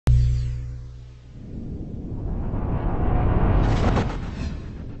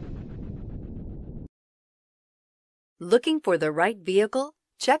Looking for the right vehicle?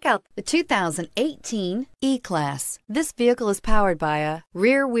 Check out the 2018 E-Class. This vehicle is powered by a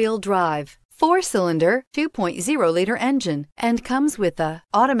rear-wheel drive, 4-cylinder, 2.0-liter engine, and comes with a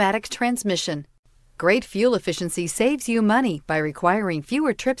automatic transmission. Great fuel efficiency saves you money by requiring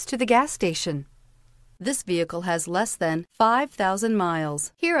fewer trips to the gas station. This vehicle has less than 5,000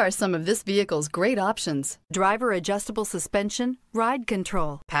 miles. Here are some of this vehicle's great options: driver adjustable suspension, ride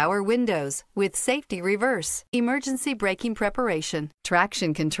control, power windows with safety reverse, emergency braking preparation,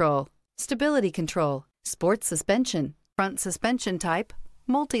 traction control, stability control, sports suspension, front suspension type,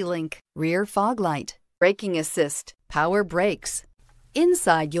 multi-link, rear fog light, braking assist, power brakes.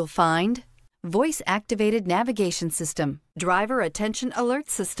 Inside you'll find voice-activated navigation system, driver attention alert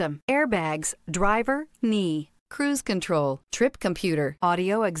system, airbags, driver, knee, cruise control, trip computer,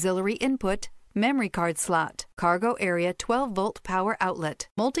 audio auxiliary input, memory card slot, cargo area 12-volt power outlet,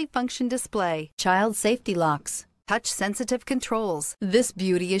 multifunction display, child safety locks, touch-sensitive controls. This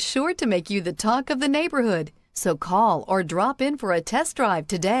beauty is sure to make you the talk of the neighborhood. So call or drop in for a test drive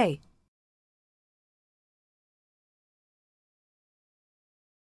today.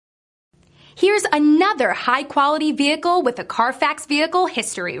 Here's another high-quality vehicle with a Carfax Vehicle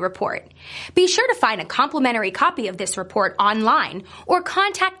History Report. Be sure to find a complimentary copy of this report online or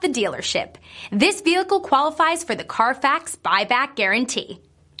contact the dealership. This vehicle qualifies for the Carfax Buyback Guarantee.